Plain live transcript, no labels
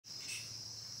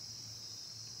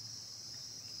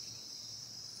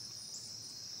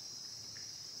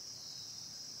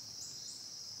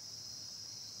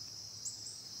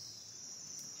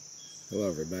Hello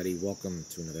everybody, welcome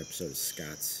to another episode of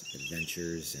Scott's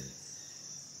Adventures, and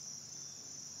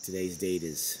today's date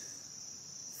is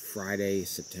Friday,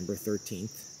 September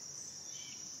 13th,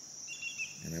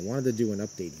 and I wanted to do an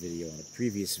update video on a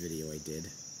previous video I did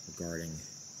regarding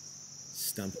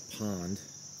Stump Pond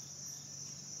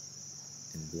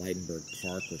in Blydenburgh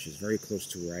Park, which is very close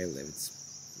to where I live.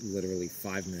 It's literally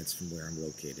 5 minutes from where I'm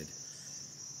located,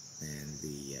 and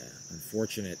the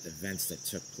unfortunate events that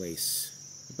took place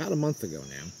about a month ago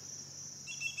now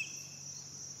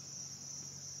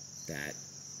that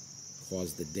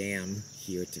caused the dam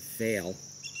here to fail,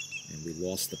 and we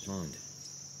lost the pond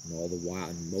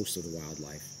and most of the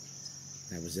wildlife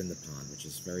that was in the pond, which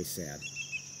is very sad.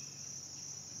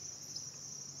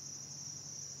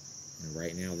 And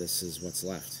right now this is what's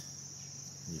left.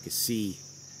 And you can see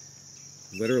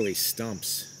literally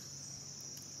stumps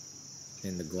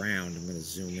in the ground. I'm going to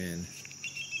zoom in.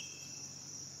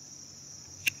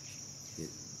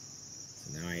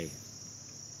 Now I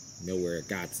know where it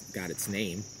got its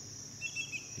name.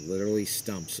 Literally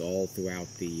stumps all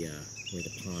throughout the where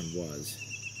the pond was.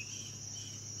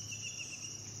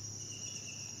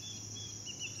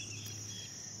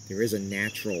 There is a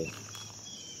natural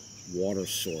water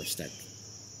source that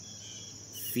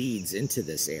feeds into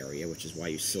this area, which is why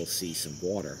you still see some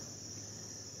water.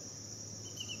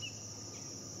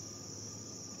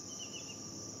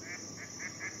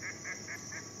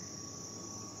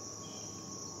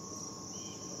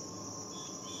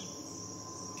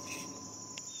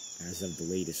 As of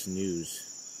the latest news,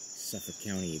 Suffolk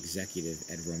County Executive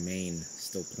Ed Romaine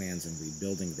still plans on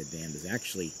rebuilding the dam. There's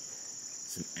actually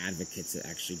some advocates that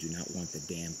actually do not want the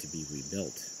dam to be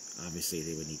rebuilt. Obviously,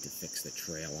 they would need to fix the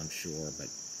trail, I'm sure, but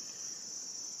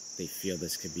they feel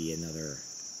this could be another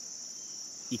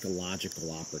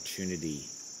ecological opportunity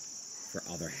for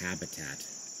other habitat.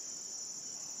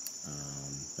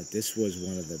 But this was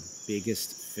one of the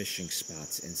biggest fishing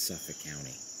spots in Suffolk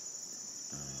County.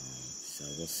 So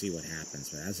we'll see what happens,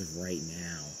 but as of right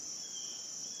now,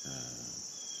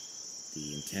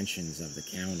 the intentions of the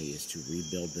county is to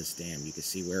rebuild this dam. You can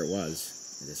see where it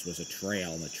was. This was a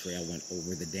trail, and the trail went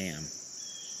over the dam,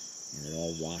 and it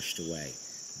all washed away.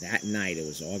 That night, it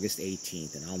was August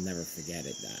 18th, and I'll never forget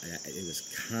it. It was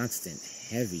constant,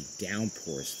 heavy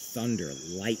downpours, thunder,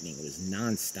 lightning. It was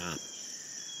nonstop.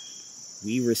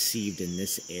 We received in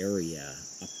this area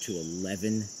up to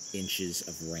 11 inches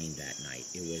of rain that night.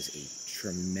 It was a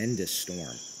tremendous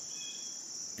storm,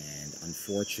 and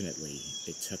unfortunately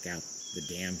it took out the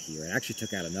dam here. It actually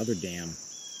took out another dam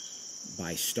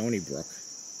by Stony Brook,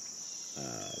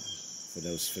 for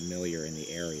those familiar in the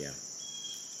area.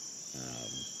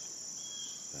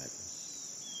 But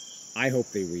I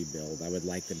hope they rebuild. I would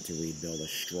like them to rebuild a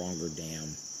stronger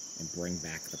dam and bring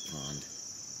back the pond.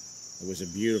 It was a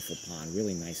beautiful pond,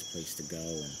 really nice place to go,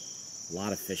 and a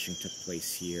lot of fishing took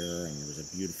place here, and there was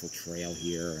a beautiful trail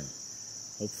here, and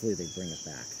hopefully they bring it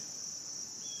back.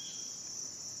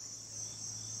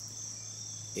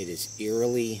 It is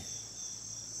eerily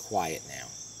quiet now.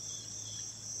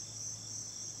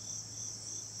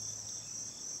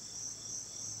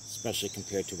 Especially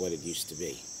compared to what it used to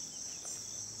be.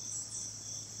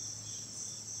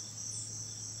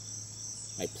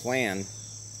 My plan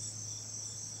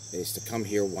is to come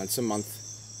here once a month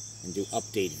and do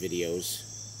update videos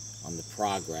on the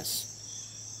progress.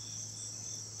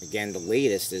 Again, the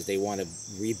latest is they want to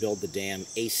rebuild the dam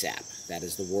ASAP. That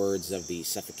is the words of the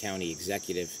Suffolk County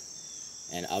Executive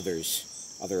and other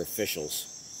officials.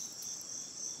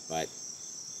 But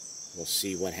we'll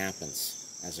see what happens.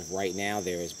 As of right now,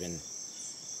 there has been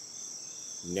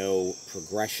no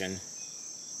progression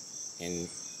in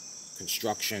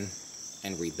construction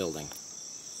and rebuilding.